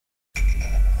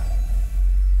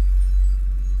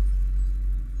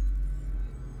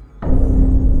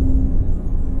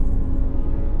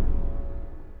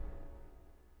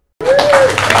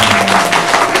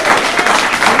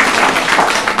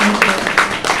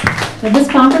Now, this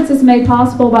conference is made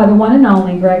possible by the one and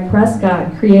only Gregg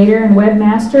Prescott, creator and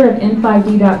webmaster of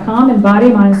In5D.com and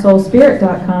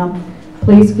BodyMindSoulSpirit.com.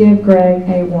 Please give Gregg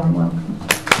a warm welcome.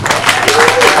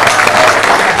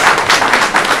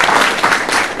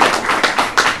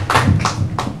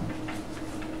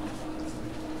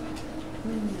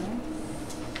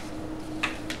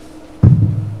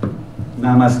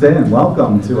 Namaste and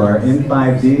welcome to our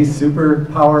In5D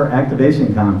Superpower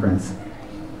Activation Conference.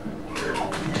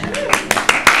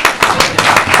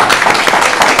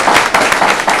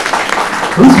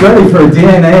 Who's ready for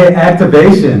DNA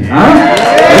activation? Huh?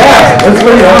 Yeah, let's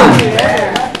bring it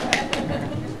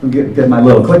on. Get my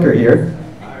little clicker here.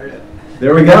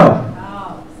 There we go.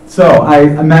 So I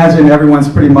imagine everyone's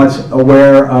pretty much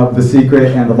aware of The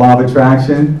Secret and the Law of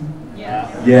Attraction.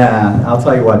 Yeah, I'll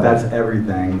tell you what, that's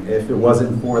everything. If it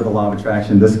wasn't for the Law of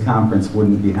Attraction, this conference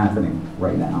wouldn't be happening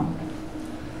right now.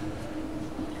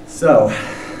 So,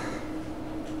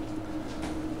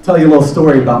 tell you a little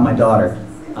story about my daughter.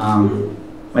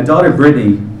 My daughter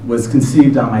Brittany was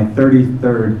conceived on my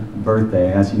 33rd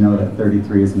birthday. As you know, that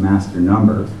 33 is a master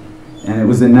number. And it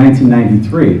was in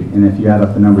 1993, and if you add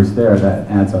up the numbers there, that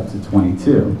adds up to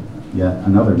 22, yet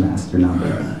another master number.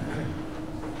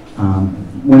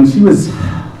 When she was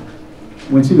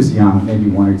young, maybe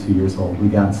 1 or 2 years old, we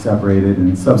got separated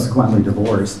and subsequently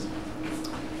divorced.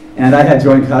 And I had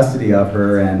joint custody of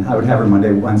her, and I would have her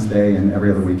Monday, Wednesday, and every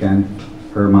other weekend.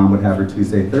 Her mom would have her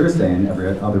Tuesday, Thursday, and every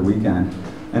other weekend.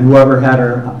 And whoever had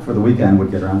her for the weekend would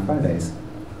get her on Fridays.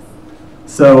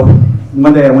 So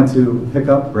one day I went to pick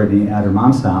up Brittany at her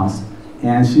mom's house,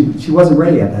 and she wasn't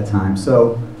ready at that time.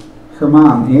 So her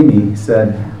mom, Amy,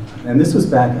 said, and this was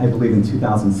back, I believe, in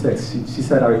 2006. She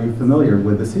said, "Are you familiar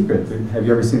with The Secret? Have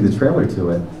you ever seen the trailer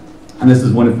to it?" And this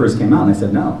is when it first came out, and I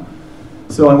said, "No."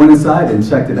 So I went inside and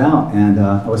checked it out, and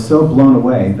I was so blown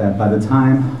away that by the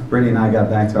time Brittany and I got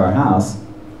back to our house,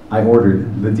 I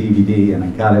ordered the DVD, and I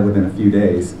got it within a few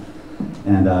days.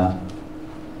 And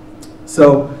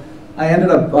so I ended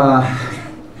up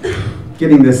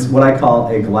getting this, what I call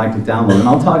a galactic download, and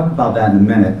I'll talk about that in a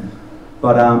minute.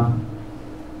 But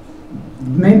the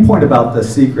main point about The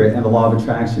Secret and the Law of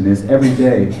Attraction is every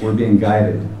day we're being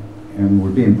guided and we're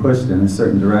being pushed in a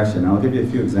certain direction. I'll give you a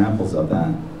few examples of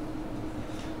that.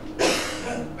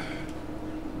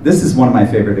 This is one of my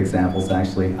favorite examples,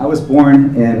 actually. I was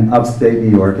born in upstate New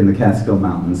York in the Catskill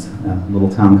Mountains, a little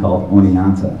town called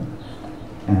Oneonta.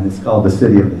 And it's called the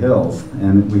City of the Hills.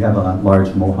 And we have a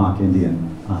large Mohawk Indian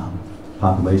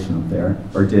population up there,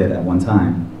 or did at one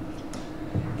time.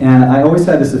 And I always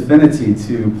had this affinity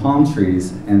to palm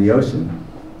trees and the ocean.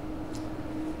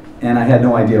 And I had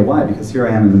no idea why, because here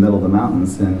I am in the middle of the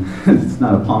mountains, and it's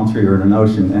not a palm tree or an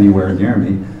ocean anywhere near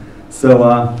me.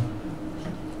 So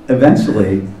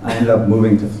eventually, I ended up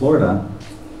moving to Florida,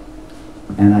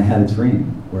 and I had a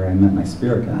dream where I met my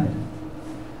spirit guide.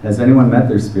 Has anyone met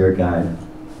their spirit guide?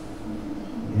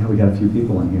 Yeah, we got a few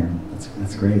people in here.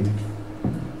 That's great.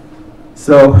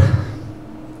 So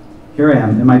here I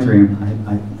am in my dream.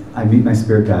 I meet my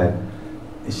spirit guide.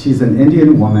 She's an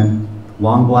Indian woman,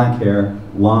 long black hair,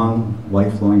 long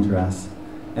white flowing dress,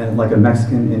 and like a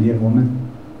Mexican Indian woman.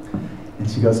 And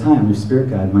she goes, "Hi, I'm your spirit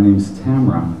guide. My name is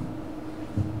Tamara."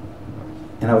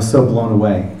 And I was so blown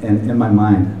away. And in my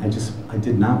mind, I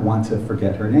did not want to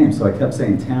forget her name. So I kept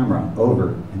saying Tamara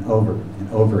over and over and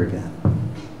over again.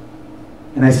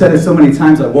 And I said it so many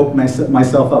times, I woke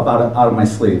myself up out of my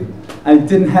sleep. I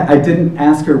didn't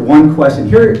ask her one question.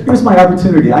 Here's my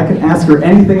opportunity. I could ask her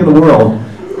anything in the world.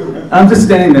 I'm just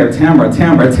standing there, Tamara,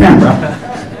 Tamara,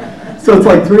 Tamara. So it's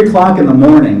like 3 o'clock in the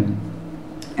morning,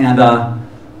 and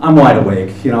I'm wide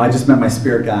awake. You know, I just met my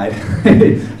spirit guide.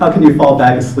 How can you fall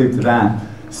back asleep to that?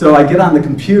 So I get on the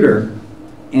computer,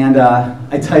 and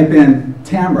I type in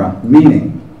Tamara,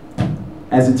 meaning.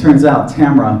 As it turns out,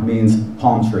 Tamara means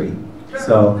palm tree.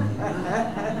 So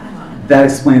that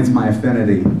explains my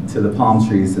affinity to the palm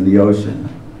trees and the ocean.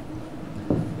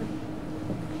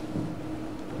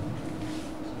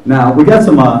 Now, we got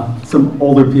some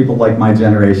older people like my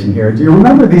generation here. Do you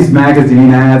remember these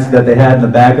magazine ads that they had in the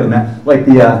back of the, like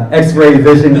the X-ray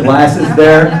vision glasses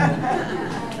there?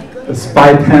 The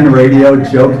spy pen radio,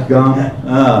 joke gum.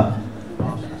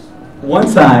 One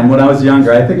time when I was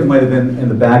younger, I think it might have been in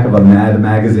the back of a Mad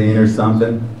magazine or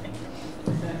something,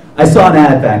 I saw an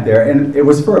ad back there, and it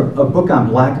was for a book on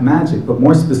black magic, but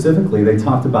more specifically, they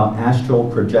talked about astral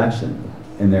projection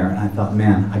in there, and I thought,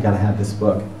 man, I gotta have this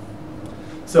book.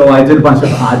 So I did a bunch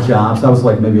of odd jobs. I was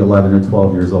like maybe 11 or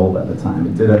 12 years old at the time.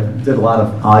 I did a lot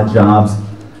of odd jobs,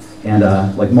 and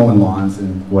like mowing lawns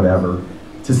and whatever,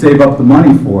 to save up the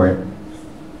money for it.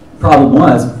 Problem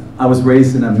was, I was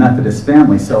raised in a Methodist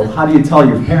family, so how do you tell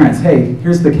your parents, hey,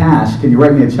 here's the cash, can you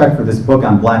write me a check for this book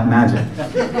on black magic?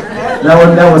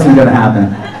 That wasn't going to happen.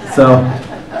 So,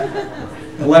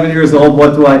 11 years old,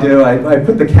 what do? I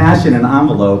put the cash in an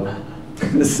envelope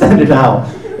to send it out.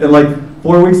 And like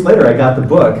 4 weeks later, I got the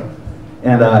book.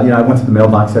 And I went to the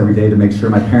mailbox every day to make sure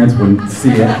my parents wouldn't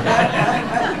see it.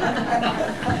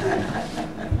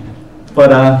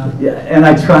 But, and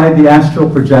I tried the astral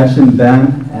projection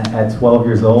then at 12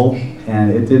 years old,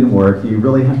 and it didn't work. You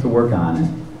really have to work on it.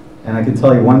 And I can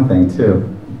tell you one thing,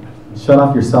 too. Shut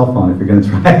off your cell phone if you're going to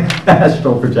try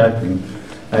astral projecting.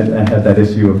 I had that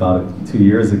issue about 2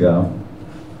 years ago.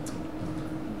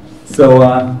 So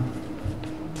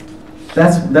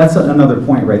that's another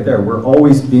point right there. We're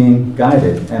always being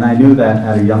guided. And I knew that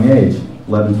at a young age,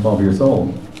 11, 12 years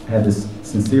old, I had this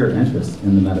sincere interest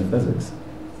in the metaphysics.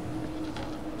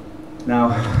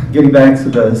 Now, getting back to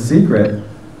the secret,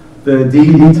 the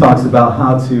DVD talks about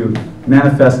how to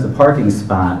manifest a parking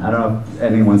spot. I don't know if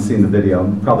anyone's seen the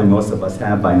video. Probably most of us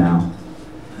have by now.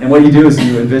 And what you do is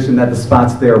you envision that the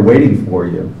spot's there waiting for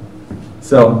you.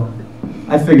 So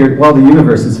I figured, well, the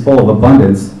universe is full of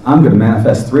abundance. I'm going to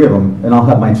manifest 3 of them, and I'll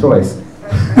have my choice.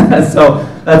 So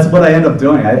that's what I end up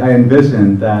doing. I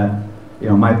envision that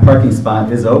my parking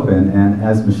spot is open, and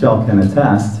as Michelle can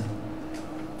attest,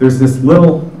 there's this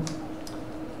little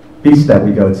beach that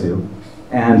we go to.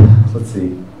 And let's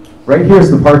see, right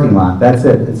here's the parking lot. That's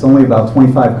it. It's only about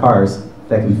 25 cars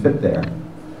that can fit there.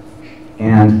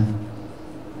 And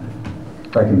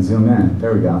if I can zoom in,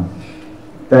 there we go.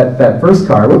 That first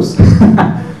car, whoops.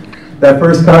 That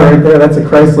first car right there, that's a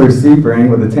Chrysler Sebring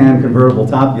with a tan convertible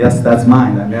top. Yes, that's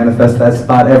mine. I manifest that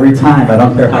spot every time. I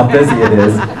don't care how busy it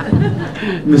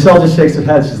is. Michelle just shakes her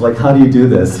head. She's like, how do you do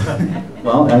this?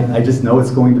 Well, I just know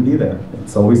it's going to be there.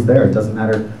 It's always there. It doesn't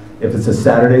matter if it's a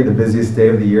Saturday, the busiest day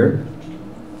of the year,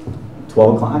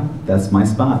 12 o'clock, that's my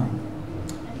spot.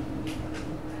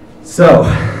 So,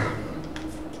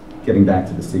 getting back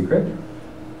to the secret.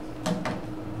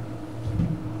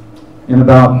 In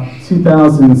about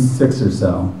 2006 or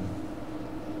so,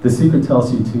 the secret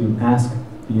tells you to ask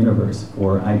the universe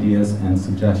for ideas and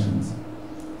suggestions.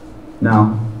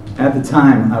 Now, at the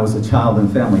time, I was a child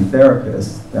and family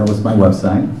therapist. That was my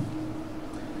website.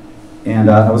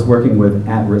 And I was working with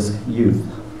at-risk youth.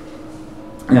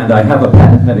 And I have a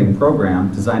patent-pending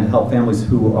program designed to help families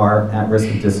who are at risk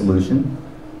of dissolution,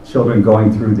 children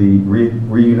going through the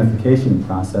reunification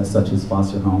process, such as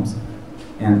foster homes,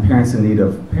 and parents in need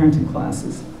of parenting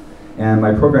classes. And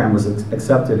my program was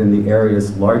accepted in the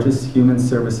area's largest human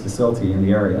service facility in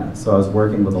the area. So I was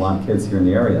working with a lot of kids here in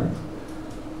the area.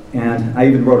 And I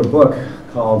even wrote a book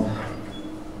called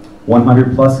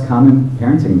 100 Plus Common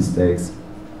Parenting Mistakes.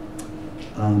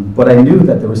 But I knew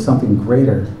that there was something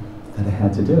greater that I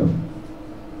had to do.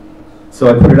 So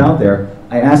I put it out there.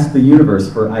 I asked the universe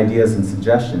for ideas and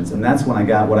suggestions, and that's when I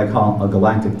got what I call a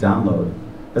galactic download.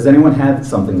 Has anyone had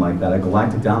something like that, a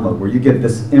galactic download, where you get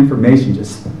this information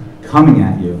just coming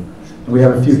at you? And we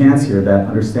have a few hands here that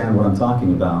understand what I'm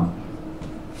talking about.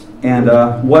 And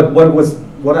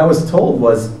what I was told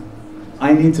was,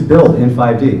 I need to build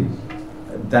In5D.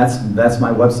 That's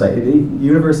my website. The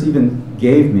universe even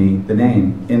gave me the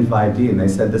name In5D, and they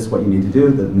said, this is what you need to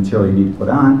do, the material you need to put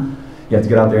on. You have to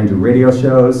get out there and do radio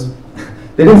shows.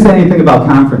 They didn't say anything about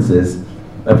conferences.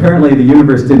 Apparently, the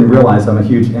universe didn't realize I'm a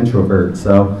huge introvert,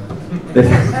 so.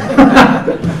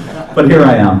 But here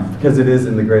I am, because it is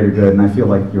in the greater good, and I feel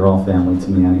like you're all family to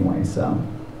me anyway, so.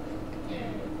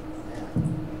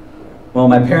 Well,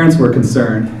 my parents were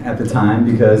concerned at the time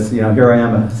because, here I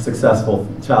am, a successful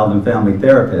child and family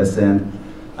therapist, and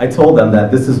I told them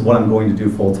that this is what I'm going to do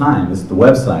full time, is the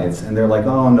websites, and they're like,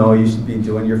 oh no, you should be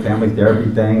doing your family therapy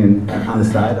thing and on the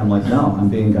side. I'm like, no, I'm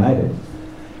being guided.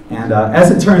 And as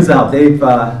it turns out,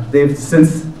 they've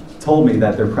since told me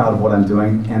that they're proud of what I'm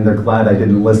doing, and they're glad I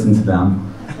didn't listen to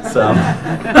them. So,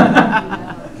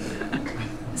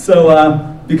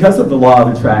 because of the law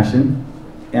of attraction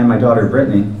and my daughter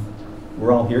Brittany,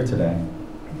 we're all here today.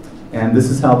 And this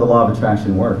is how the law of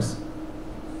attraction works.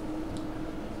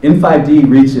 In5D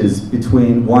reaches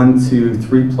between 1 to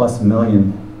 3+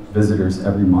 million visitors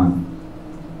every month.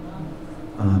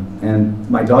 And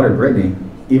my daughter Brittany,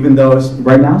 even though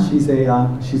right now she's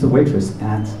a waitress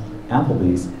at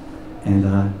Applebee's, and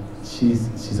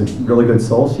she's a really good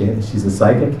soul. She's a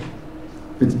psychic,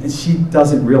 but she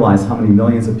doesn't realize how many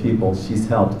millions of people she's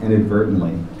helped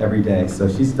inadvertently every day. So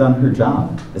she's done her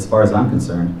job, as far as I'm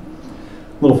concerned.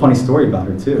 A little funny story about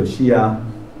her too. She,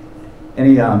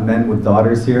 any men with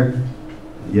daughters here?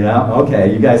 Yeah,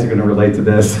 okay, you guys are going to relate to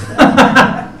this.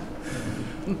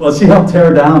 Well, she helped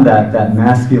tear down that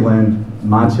masculine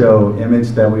macho image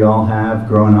that we all have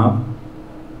growing up.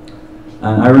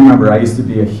 And I remember I used to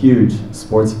be a huge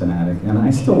sports fanatic, and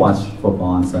I still watch football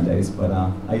on Sundays, but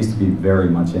I used to be very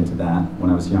much into that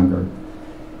when I was younger.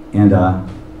 And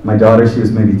my daughter, she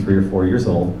was maybe 3 or 4 years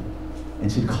old,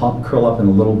 and she'd curl up in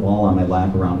a little ball on my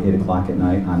lap around 8 o'clock at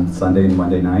night on Sunday and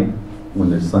Monday night,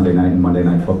 when there's Sunday night and Monday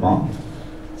night football.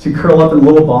 She'd curl up in a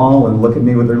little ball and look at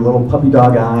me with her little puppy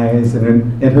dog eyes,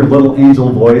 and in her little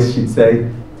angel voice, she'd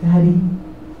say, "Daddy,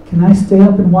 can I stay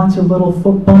up and watch a little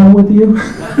football with you?"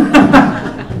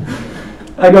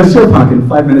 I go, "Sure, Pumpkin."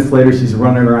 5 minutes later, she's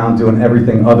running around doing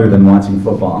everything other than watching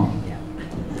football.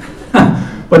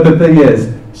 But the thing is,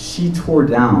 she tore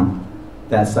down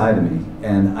that side of me,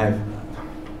 and I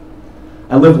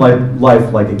live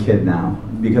life like a kid now,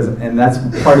 and that's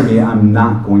part of me I'm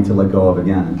not going to let go of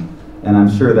again. And I'm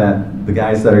sure that the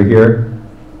guys that are here,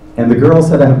 and the girls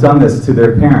that have done this to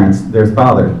their parents, their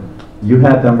father, you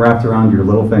had them wrapped around your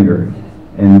little finger,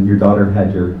 and your daughter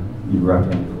had you wrapped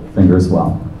around your little finger as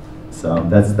well. So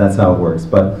that's how it works.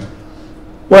 But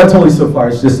what I told you so far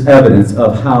is just evidence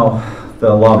of how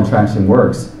the law of attraction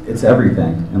works. It's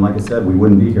everything. And like I said, we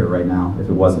wouldn't be here right now if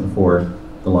it wasn't for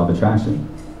the law of attraction.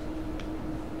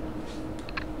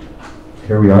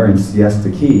 Here we are in Siesta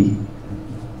Key,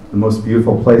 the most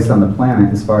beautiful place on the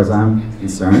planet as far as I'm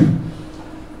concerned.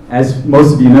 As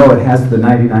most of you know, it has the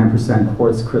 99%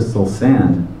 quartz crystal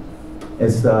sand.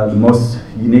 It's the most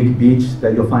unique beach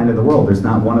that you'll find in the world. There's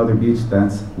not one other beach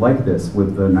that's like this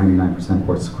with the 99%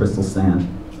 quartz crystal sand.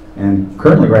 And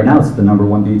currently, right now, it's the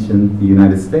 #1 beach in the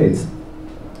United States.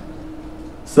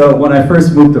 So when I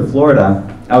first moved to Florida,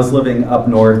 I was living up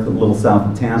north, a little south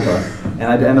of Tampa, and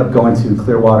I'd end up going to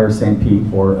Clearwater, St. Pete,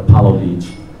 or Apollo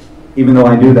Beach. Even though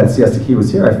I knew that Siesta Key was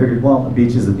here, I figured, well, a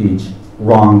beach is a beach.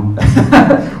 Wrong.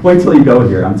 Wait till you go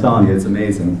here. I'm telling you, it's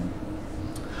amazing.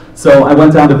 So I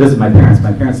went down to visit my parents.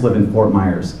 My parents live in Fort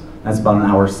Myers. That's about an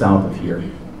hour south of here.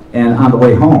 And on the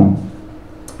way home,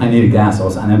 I needed gas. I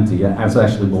was on empty. I was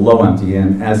actually below empty,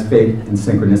 and as fate and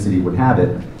synchronicity would have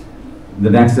it, the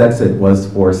next exit was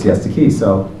for Siesta Key.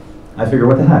 So I figured,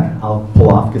 what the heck? I'll pull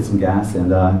off, get some gas, and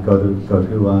go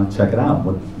to check it out,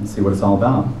 and see what it's all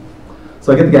about.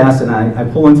 So I get the gas, and I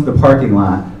pull into the parking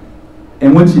lot.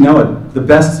 And wouldn't you know it, the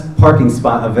best parking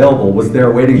spot available was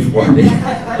there waiting for me.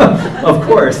 Of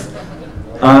course.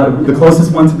 The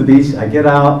closest one to the beach, I get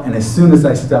out, and as soon as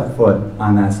I step foot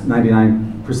on that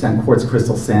 99% quartz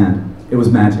crystal sand, it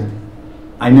was magic.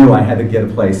 I knew I had to get a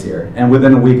place here. And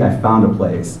within a week, I found a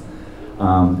place.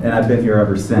 And I've been here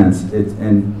ever since.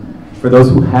 And for those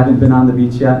who haven't been on the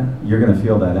beach yet, you're going to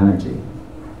feel that energy.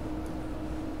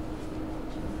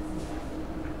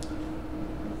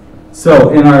 So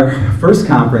in our first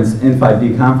conference,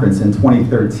 In5D conference in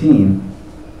 2013,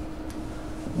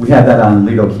 we had that on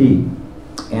Lido Key.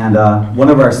 And one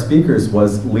of our speakers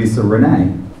was Lisa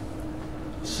Renee.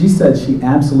 She said she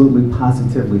absolutely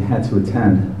positively had to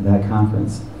attend that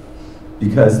conference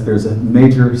because there's a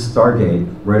major stargate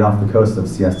right off the coast of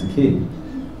Siesta Key.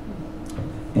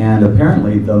 And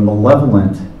apparently the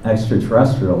malevolent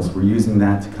extraterrestrials were using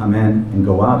that to come in and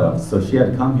go out of. So she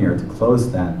had to come here to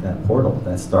close that portal,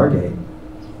 that stargate.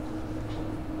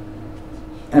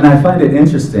 And I find it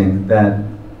interesting that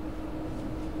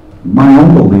my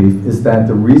own belief is that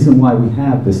the reason why we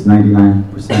have this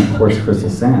 99% quartz crystal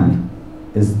sand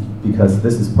is because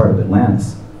this is part of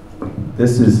Atlantis.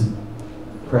 This is,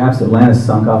 perhaps Atlantis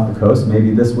sunk off the coast.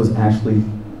 Maybe this was actually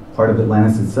part of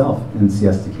Atlantis itself in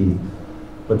Siesta Key.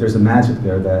 But there's a magic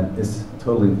there that is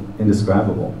totally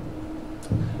indescribable.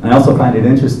 And I also find it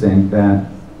interesting that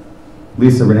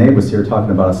Lisa Renee was here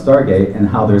talking about a Stargate and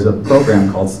how there's a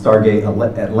program called Stargate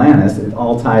Atlantis. It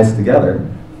all ties together.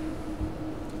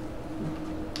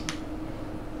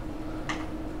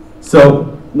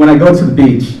 So when I go to the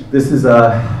beach, this is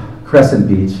a Crescent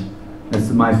Beach. This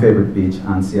is my favorite beach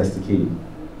on Siesta Key.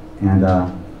 And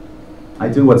I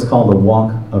do what's called a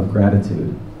walk of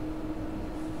gratitude.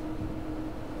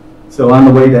 So on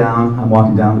the way down, I'm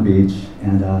walking down the beach,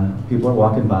 and people are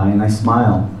walking by, and I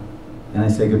smile, and I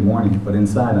say good morning, but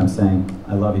inside I'm saying,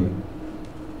 I love you.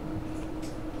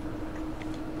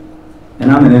 And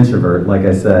I'm an introvert, like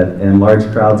I said, and large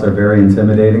crowds are very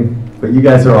intimidating, but you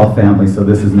guys are all family, so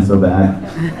this isn't so bad.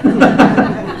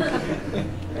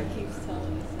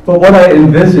 But what I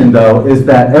envision, though, is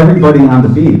that everybody on the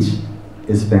beach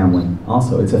is family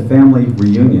also. It's a family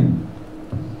reunion.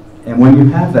 And when you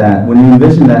have that, when you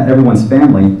envision that everyone's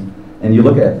family, and you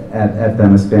look at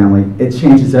them as family, it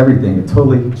changes everything. It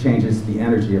totally changes the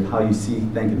energy of how you see,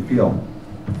 think, and feel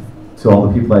to all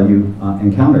the people that you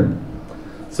encounter.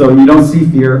 So you don't see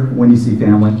fear when you see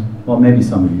family. Well, maybe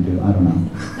some of you do, I don't know.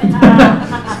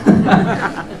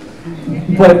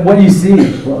 But what you see,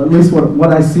 well, at least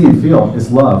what I see and feel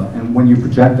is love. And when you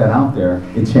project that out there,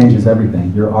 it changes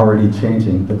everything. You're already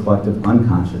changing the collective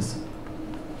unconscious.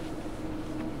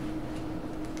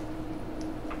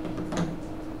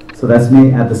 So that's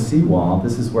me at the seawall.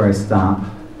 This is where I stop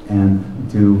and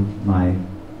do my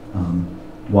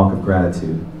walk of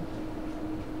gratitude.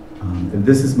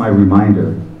 This is my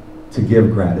reminder to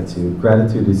give gratitude.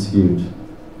 Gratitude is huge,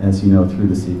 as you know through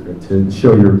The Secret, to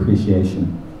show your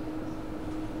appreciation.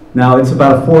 Now, it's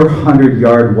about a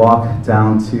 400-yard walk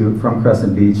down from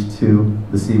Crescent Beach to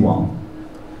the seawall.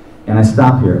 And I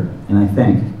stop here and I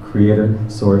thank Creator,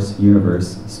 Source,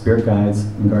 Universe, Spirit Guides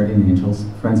and Guardian Angels,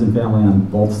 friends and family on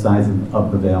both sides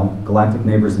of the veil, galactic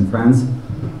neighbors and friends,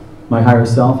 my higher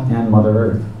self, and Mother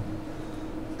Earth.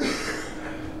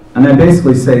 And I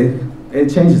basically say,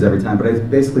 it changes every time, but I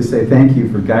basically say thank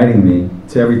you for guiding me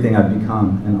to everything I've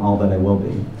become and all that I will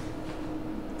be.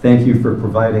 Thank you for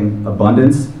providing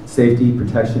abundance, safety,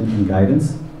 protection, and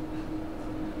guidance.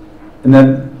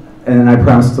 And I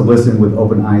promise to listen with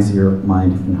open eyes, ear,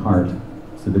 mind, and heart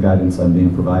to the guidance I'm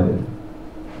being provided.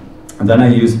 And then I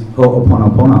use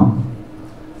Ho'oponopono,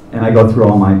 and I go through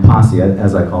all my posse,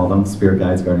 as I call them, Spirit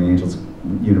Guides, Guardian Angels,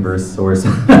 Universe, Source,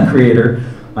 Creator,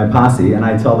 my posse, and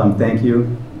I tell them thank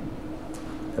you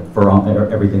for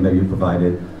everything that you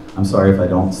provided. I'm sorry if I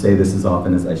don't say this as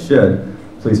often as I should.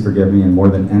 Please forgive me, and more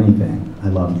than anything, I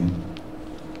love you.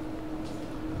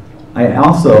 I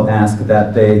also ask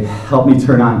that they help me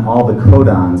turn on all the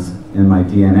codons in my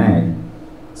DNA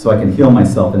so I can heal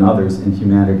myself and others in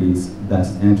humanity's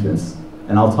best interests.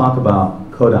 And I'll talk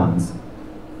about codons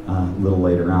a little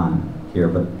later on here,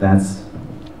 but that's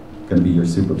going to be your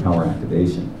superpower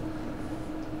activation.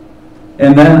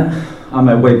 And then on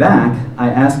my way back, I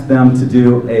asked them to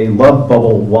do a love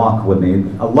bubble walk with me.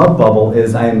 A love bubble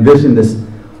is, I envision this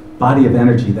body of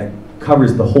energy that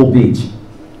covers the whole beach.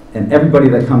 And everybody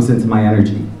that comes into my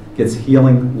energy gets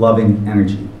healing, loving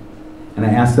energy. And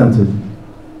I ask them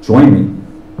to join me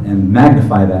and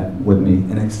magnify that with me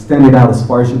and extend it out as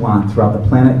far as you want throughout the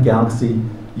planet, galaxy,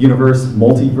 universe,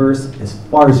 multiverse, as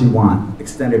far as you want.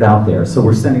 Extend it out there. So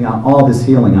we're sending out all this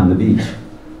healing on the beach,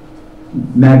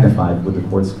 magnified with the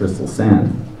quartz crystal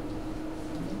sand.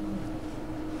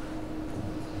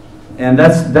 And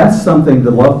that's something,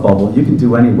 the love bubble, you can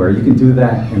do anywhere. You can do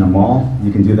that in a mall.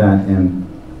 You can do that in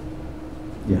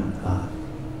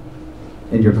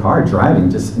your car driving,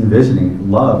 just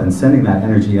envisioning love and sending that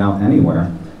energy out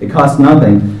anywhere. It costs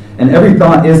nothing, and every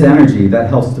thought is energy that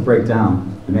helps to break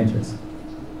down the matrix.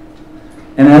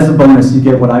 And as a bonus, you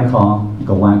get what I call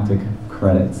galactic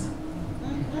credits.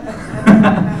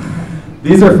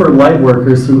 These are for light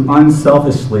workers who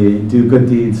unselfishly do good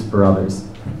deeds for others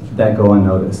that go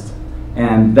unnoticed.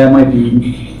 And that might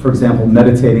be, for example,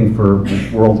 meditating for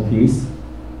world peace,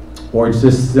 or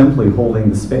just simply holding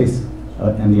the space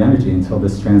and the energy until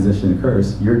this transition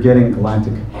occurs. You're getting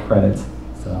galactic credits,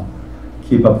 so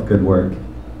keep up the good work.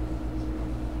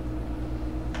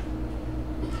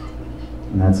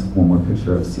 And that's one more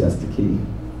picture of Siesta Key.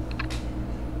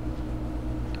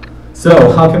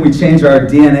 So, how can we change our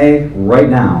DNA right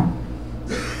now?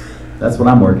 That's what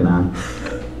I'm working on.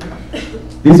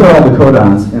 These are all the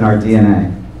codons in our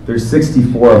DNA. There's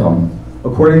 64 of them.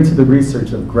 According to the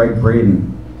research of Gregg Prescott,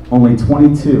 only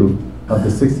 22 of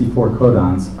the 64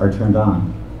 codons are turned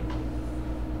on.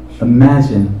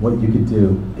 Imagine what you could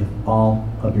do if all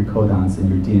of your codons in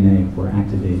your DNA were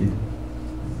activated.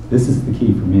 This is the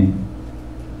key for me.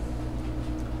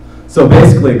 So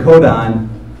basically, a codon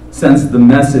sends the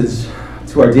message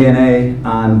to our DNA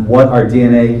on what our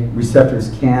DNA receptors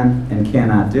can and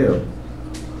cannot do.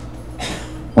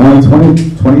 Only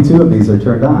 22 of these are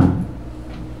turned on.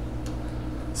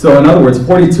 So in other words,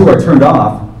 42 are turned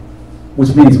off,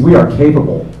 which means we are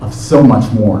capable of so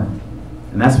much more.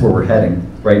 And that's where we're heading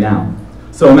right now.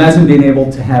 So imagine being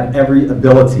able to have every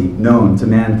ability known to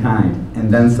mankind,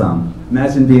 and then some.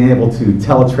 Imagine being able to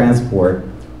teletransport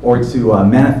or to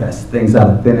manifest things out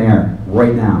of thin air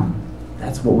right now.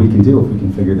 That's what we can do if we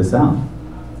can figure this out.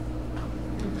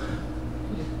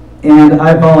 And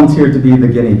I volunteered to be the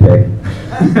guinea pig.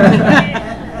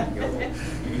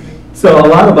 So a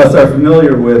lot of us are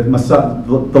familiar with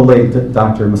the late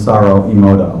Dr. Masaru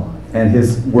Emoto and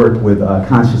his work with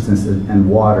consciousness and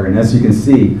water. And as you can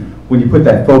see, when you put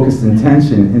that focused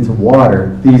intention into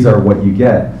water, these are what you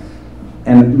get.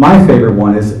 And my favorite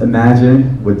one is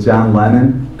Imagine with John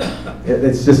Lennon.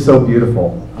 It's just so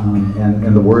beautiful.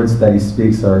 And the words that he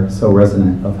speaks are so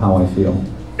resonant of how I feel.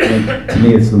 And to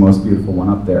me, it's the most beautiful one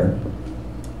up there.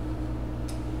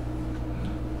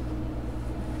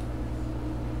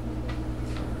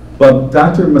 But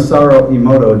Dr. Masaru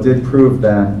Emoto did prove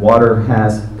that water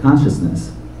has consciousness.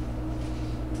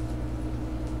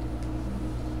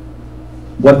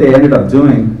 What they ended up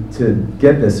doing to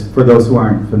get this, for those who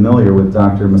aren't familiar with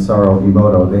Dr. Masaru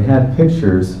Emoto, they had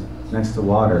pictures next to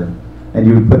water, and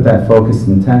you would put that focused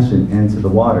intention into the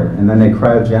water, and then they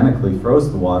cryogenically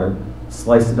froze the water,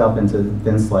 sliced it up into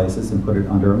thin slices, and put it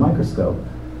under a microscope.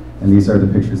 And these are the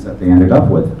pictures that they ended up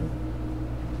with.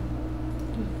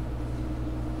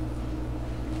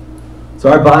 So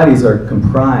our bodies are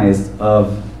comprised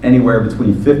of anywhere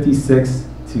between 56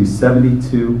 to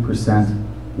 72%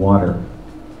 water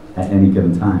at any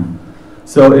given time.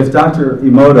 So if Dr.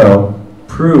 Emoto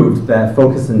proved that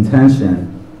focused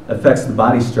intention affects the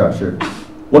body structure,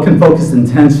 what can focused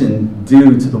intention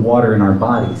do to the water in our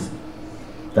bodies?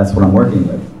 That's what I'm working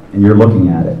with, and you're looking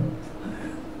at it.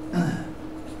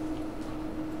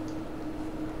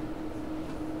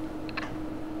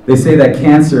 They say that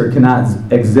cancer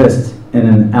cannot exist in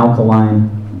an alkaline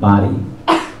body,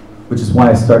 which is why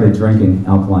I started drinking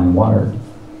alkaline water.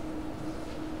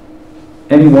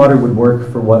 Any water would work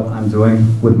for what I'm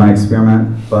doing with my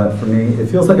experiment, but for me, it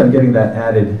feels like I'm getting that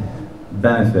added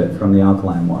benefit from the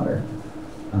alkaline water.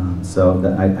 So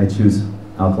that I choose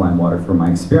alkaline water for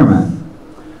my experiment.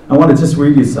 I want to just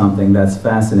read you something that's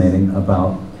fascinating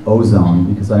about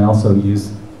ozone, because I also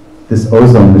use this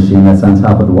ozone machine that's on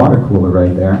top of the water cooler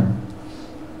right there.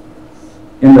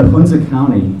 In the Hunza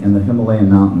County in the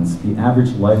Himalayan mountains, the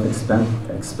average life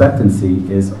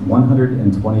expectancy is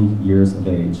 120 years of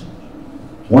age.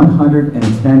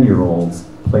 110-year-olds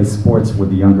play sports with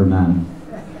the younger men.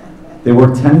 They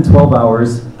work 10 to 12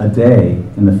 hours a day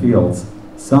in the fields.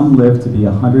 Some live to be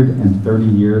 130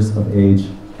 years of age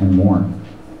and more.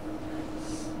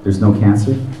 There's no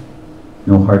cancer,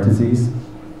 no heart disease,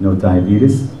 no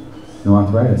diabetes, no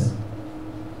arthritis.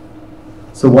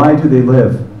 So why do they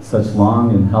live such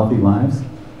long and healthy lives?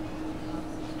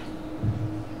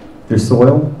 Their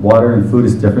soil, water, and food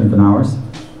is different than ours.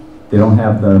 They don't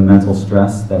have the mental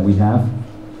stress that we have.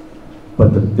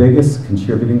 But the biggest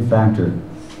contributing factor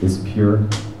is pure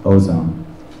ozone.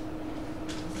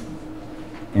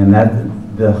 And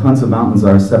the Hunza Mountains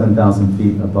are 7,000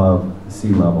 feet above sea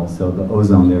level, so the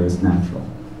ozone there is natural.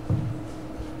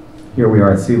 Here we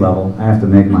are at sea level. I have to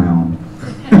make my own.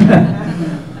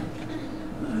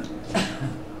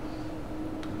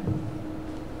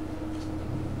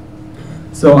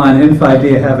 So on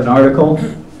In5D, I have an article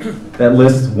that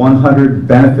lists 100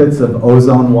 benefits of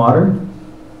ozone water.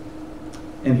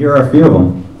 And here are a few of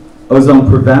them.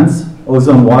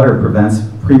 Ozone water prevents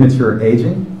premature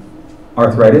aging,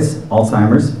 arthritis,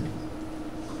 Alzheimer's.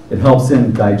 It helps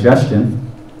in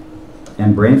digestion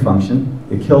and brain function.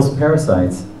 It kills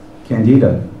parasites,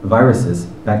 candida, viruses,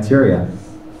 bacteria.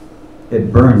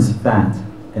 It burns fat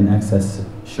and excess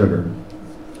sugar.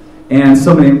 And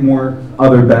so many more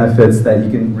other benefits that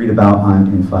you can read about on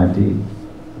In5D.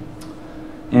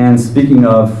 And speaking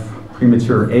of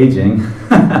premature aging,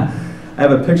 I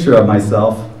have a picture of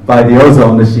myself by the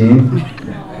ozone machine.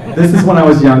 This is when I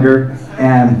was younger,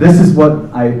 and this is what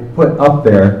I put up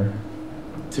there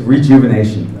to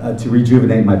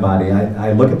rejuvenate my body.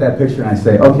 I look at that picture and I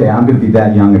say, okay, I'm going to be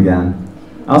that young again.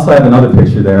 I also have another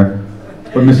picture there,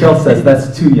 but Michelle says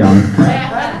that's too young.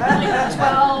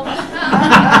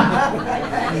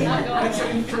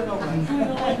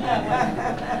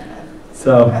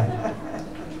 So,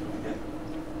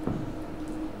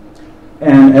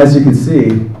 and as you can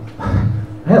see,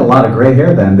 I had a lot of gray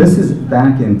hair then. This is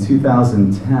back in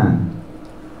 2010.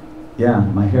 Yeah,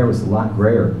 my hair was a lot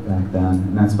grayer back then,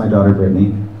 and that's my daughter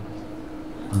Brittany.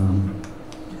 And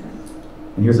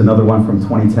here's another one from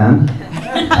 2010.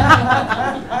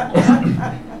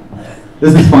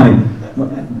 This is funny.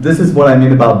 This is what I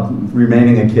mean about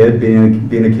remaining a kid,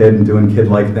 being a kid and doing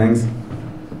kid-like things.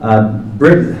 And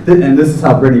this is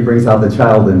how Brittany brings out the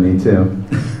child in me, too.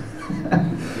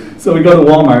 So we go to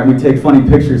Walmart and we take funny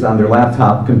pictures on their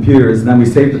laptop computers, and then we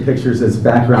save the pictures as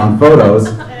background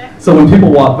photos. So when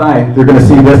people walk by, they're going to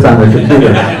see this on their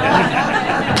computer.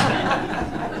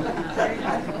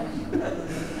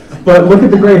 But look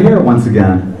at the gray hair once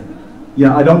again. You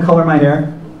know, I don't color my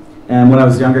hair, and when I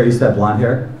was younger I used to have blonde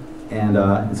hair, and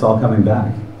it's all coming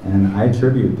back. And I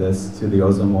attribute this to the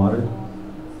ozone water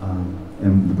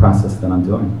and the process that I'm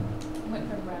doing. Went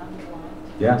from brown to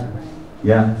blonde. Yeah,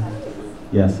 yeah,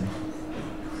 yes.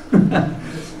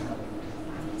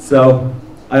 So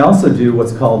I also do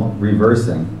what's called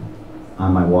reversing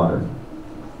on my water.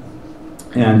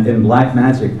 And in black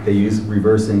magic, they use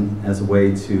reversing as a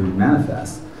way to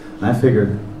manifest. And I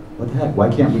figured, what the heck, why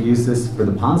can't we use this for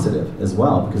the positive as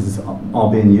well? Because it's all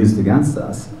being used against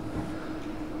us.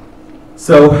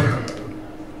 So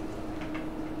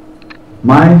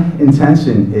my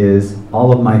intention is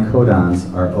all of my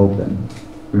codons are open.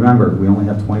 Remember, we only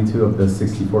have 22 of the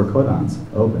 64 codons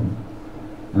open.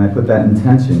 And I put that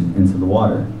intention into the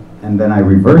water. And then I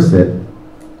reverse it,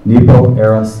 Nipo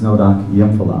Era Snodak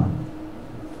Yimfala.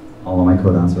 All of my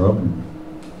codons are open.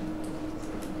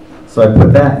 So I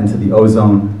put that into the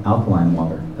ozone alkaline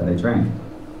water that I drank.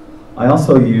 I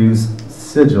also use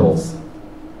sigils,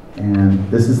 and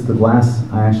this is the glass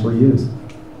I actually use.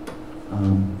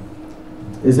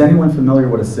 Is anyone familiar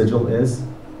what a sigil is?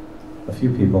 A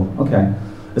few people, okay.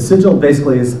 A sigil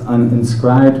basically is an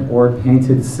inscribed or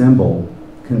painted symbol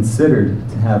considered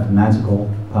to have magical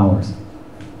powers.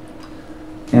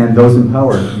 And those in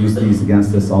power use these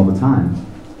against us all the time.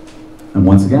 And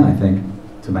once again, I think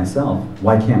to myself,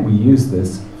 why can't we use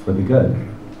this for the good?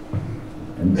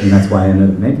 And that's why I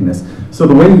ended up making this. So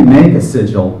the way you make a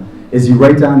sigil is you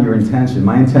write down your intention.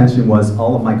 My intention was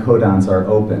all of my codons are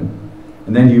open.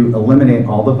 And then you eliminate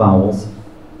all the vowels,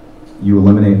 you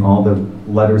eliminate all the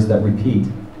letters that repeat,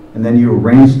 and then you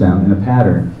arrange them in a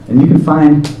pattern. And you can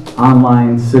find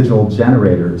online sigil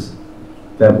generators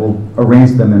that will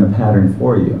arrange them in a pattern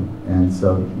for you. And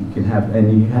so you can have,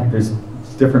 there's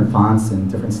different fonts and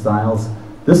different styles.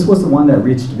 This was the one that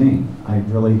reached me. I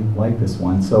really like this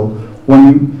one. So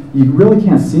when you really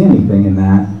can't see anything in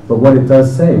that, but what it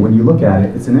does say, when you look at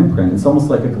it, it's an imprint. It's almost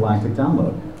like a galactic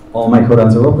download. All my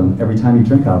codons are open every time you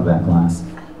drink out of that glass.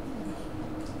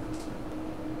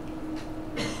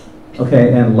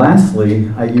 Okay, and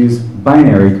lastly, I use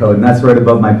binary code, and that's right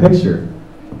above my picture.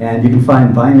 And you can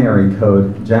find binary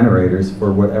code generators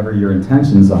for whatever your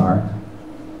intentions are.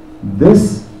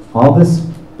 All this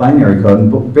binary code,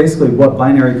 and basically what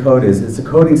binary code is, it's a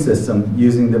coding system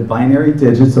using the binary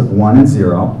digits of 1 and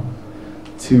 0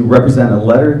 to represent a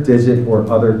letter, digit, or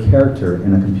other character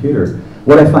in a computer.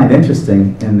 What I find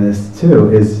interesting in this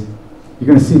too is you're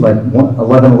going to see like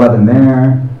 1111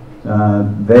 there,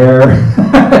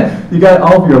 there. You got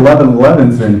all of your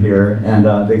 1111s in here, and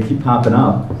they keep popping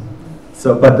up.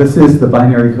 So, but this is the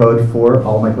binary code for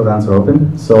all my codons are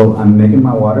open. So I'm making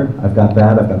my water. I've got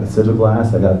that. I've got the sigil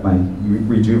glass. I got my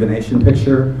rejuvenation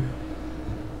picture.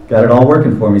 Got it all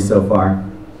working for me so far.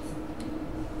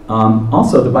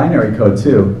 Also, the binary code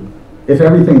too. If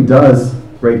everything does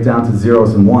break down to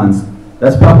zeros and ones,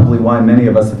 that's probably why many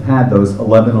of us have had those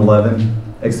 1111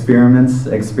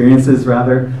 experiences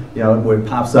rather. You know, where it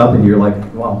pops up and you're like,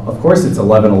 well, of course it's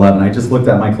 1111. I just looked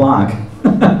at my clock.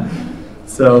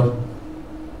 So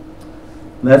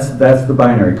that's the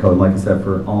binary code, like I said,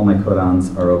 for all my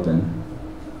codons are open.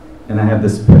 And I have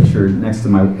this picture next to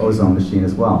my ozone machine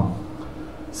as well.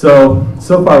 So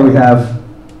far we have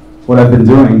what I've been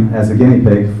doing as a guinea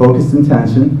pig: focused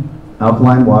intention,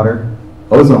 alkaline water,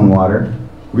 ozone water,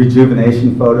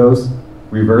 rejuvenation photos,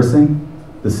 reversing,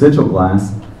 the sigil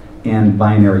glass, and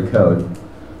binary code.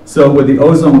 So with the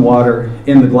ozone water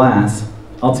in the glass,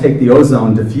 I'll take the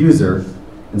ozone diffuser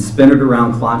and spin it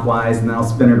around clockwise, and then I'll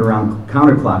spin it around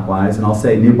counterclockwise, and I'll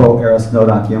say, Nupo Eros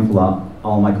Nodak Yimfla,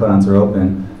 all my codons are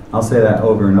open. I'll say that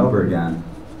over and over again.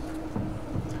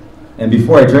 And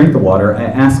before I drink the water, I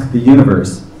ask the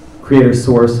universe, creator,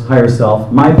 source, higher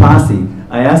self, my posse,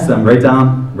 I ask them right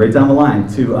down the line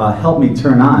to help me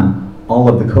turn on all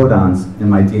of the codons in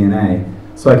my DNA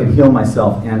so I can heal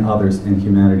myself and others in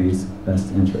humanity's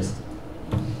best interest.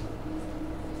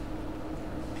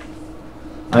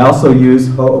 I also use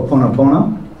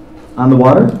Ho'oponopono on the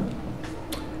water,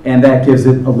 and that gives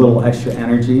it a little extra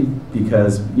energy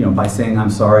because, you know, by saying I'm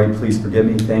sorry, please forgive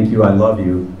me, thank you, I love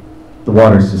you, the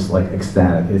water's just like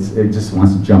ecstatic. It just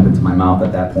wants to jump into my mouth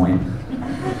at that point.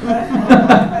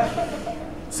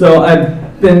 So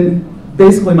I've been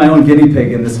basically my own guinea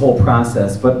pig in this whole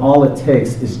process, but all it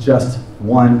takes is just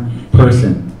one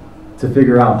person to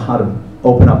figure out how to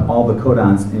open up all the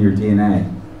codons in your DNA.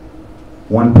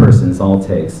 One person is all it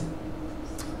takes.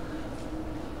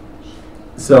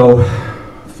 So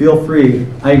feel free,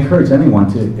 I encourage anyone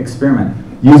to experiment.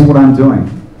 Use what I'm doing.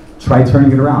 Try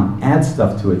turning it around. Add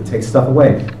stuff to it. Take stuff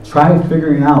away. Try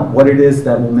figuring out what it is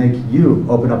that will make you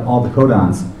open up all the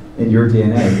codons in your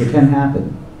DNA. It can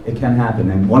happen. It can happen,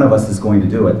 and one of us is going to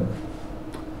do it.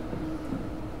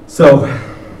 So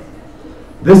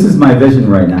this is my vision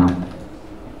right now.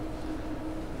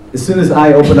 As soon as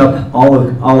I open up all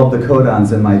of the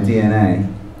codons in my DNA,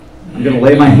 I'm going to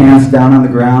lay my hands down on the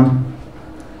ground,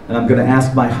 and I'm going to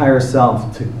ask my higher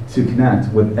self to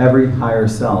connect with every higher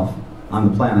self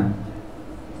on the planet.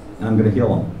 And I'm going to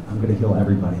heal them. I'm going to heal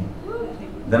everybody.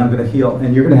 Then I'm going to heal,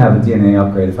 and you're going to have a DNA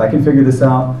upgrade. If I can figure this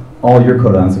out, all your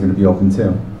codons are going to be open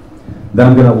too. Then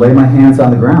I'm going to lay my hands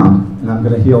on the ground, and I'm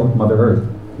going to heal Mother Earth,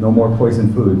 No more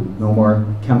poison food, no more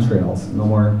chemtrails, no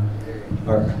more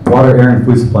water, air, and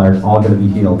food supply are all going to be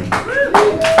healed.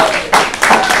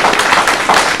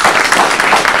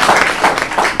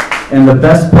 And the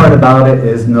best part about it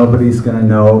is nobody's going to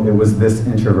know it was this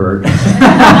introvert.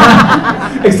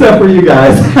 Except for you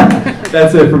guys.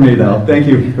 That's it for me, though. Thank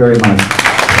you very much.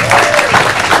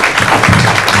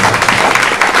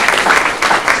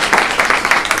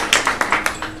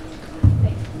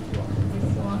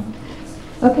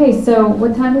 Okay, so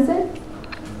what time is it?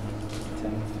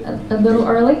 A little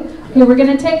early. Okay, we're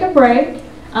going to take a break.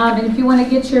 And if you want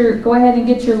to go ahead and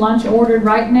get your lunch ordered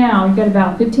right now. You've got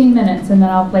about 15 minutes, and then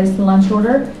I'll place the lunch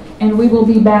order. And we will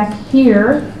be back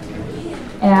here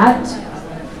at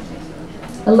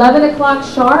 11 o'clock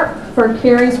sharp for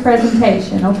Carrie's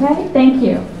presentation. Okay? Thank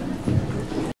you.